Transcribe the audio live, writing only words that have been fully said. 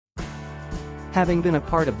Having been a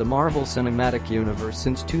part of the Marvel Cinematic Universe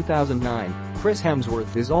since 2009, Chris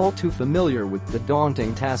Hemsworth is all too familiar with the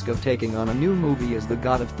daunting task of taking on a new movie as the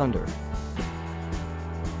God of Thunder.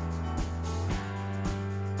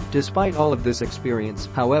 Despite all of this experience,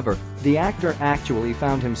 however, the actor actually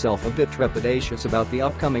found himself a bit trepidatious about the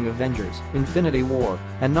upcoming Avengers: Infinity War,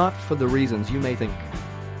 and not for the reasons you may think.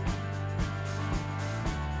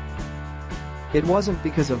 It wasn't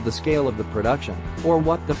because of the scale of the production or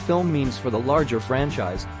what the film means for the larger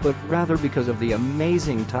franchise, but rather because of the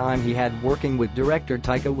amazing time he had working with director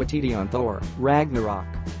Taika Waititi on Thor: Ragnarok.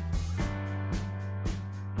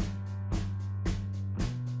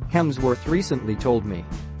 Hemsworth recently told me,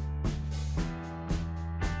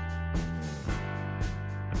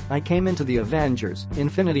 "I came into the Avengers: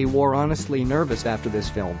 Infinity War honestly nervous after this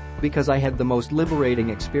film because I had the most liberating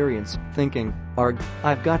experience, thinking, arg,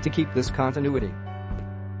 I've got to keep this continuity."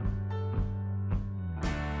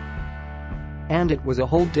 And it was a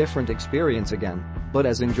whole different experience again, but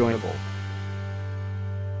as enjoyable.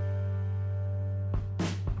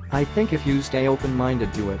 I think if you stay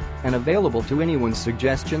open-minded to it and available to anyone's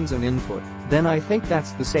suggestions and input, then I think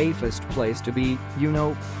that's the safest place to be, you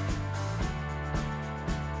know.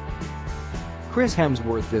 Chris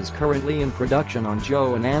Hemsworth is currently in production on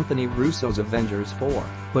Joe and Anthony Russo's Avengers 4,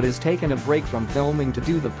 but has taken a break from filming to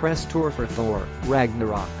do the press tour for Thor: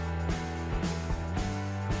 Ragnarok.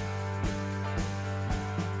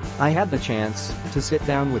 I had the chance to sit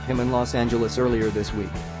down with him in Los Angeles earlier this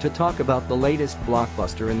week to talk about the latest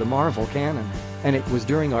blockbuster in the Marvel canon, and it was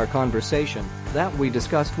during our conversation that we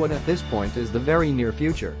discussed what at this point is the very near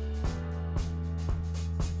future.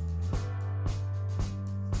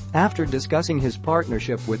 After discussing his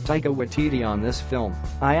partnership with Taika Waititi on this film,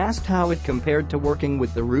 I asked how it compared to working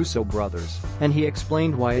with the Russo brothers, and he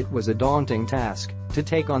explained why it was a daunting task to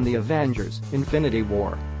take on the Avengers: Infinity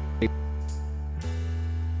War.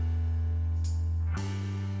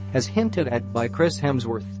 As hinted at by Chris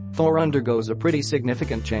Hemsworth, Thor undergoes a pretty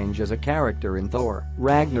significant change as a character in Thor: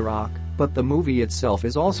 Ragnarok, but the movie itself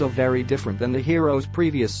is also very different than the hero's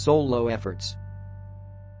previous solo efforts.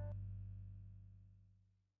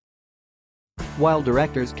 While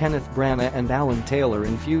directors Kenneth Branagh and Alan Taylor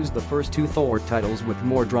infused the first two Thor titles with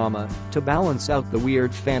more drama to balance out the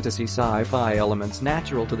weird fantasy sci-fi elements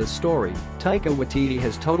natural to the story, Taika Waititi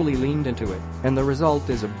has totally leaned into it, and the result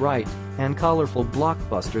is a bright and colorful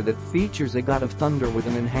blockbuster that features a God of Thunder with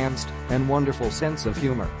an enhanced and wonderful sense of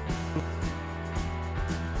humor.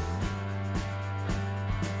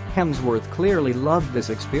 Hemsworth clearly loved this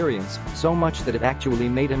experience so much that it actually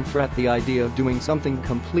made him fret the idea of doing something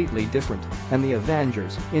completely different, and the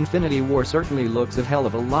Avengers: Infinity War certainly looks a hell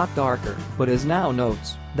of a lot darker, but as now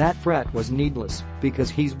notes, that fret was needless because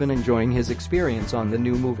he's been enjoying his experience on the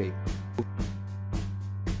new movie.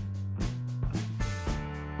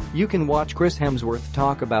 You can watch Chris Hemsworth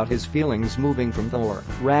talk about his feelings moving from Thor: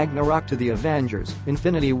 Ragnarok to the Avengers: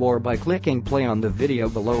 Infinity War by clicking play on the video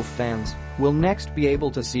below. Fans will next be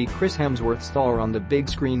able to see Chris Hemsworth's Thor on the big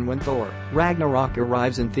screen when Thor: Ragnarok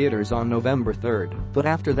arrives in theaters on November 3rd, but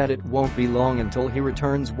after that it won't be long until he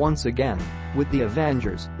returns once again, with the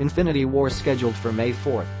Avengers: Infinity War scheduled for May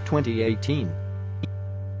 4, 2018.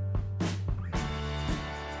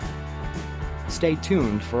 Stay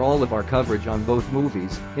tuned for all of our coverage on both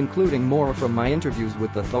movies, including more from my interviews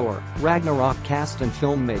with the Thor: Ragnarok cast and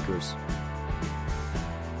filmmakers.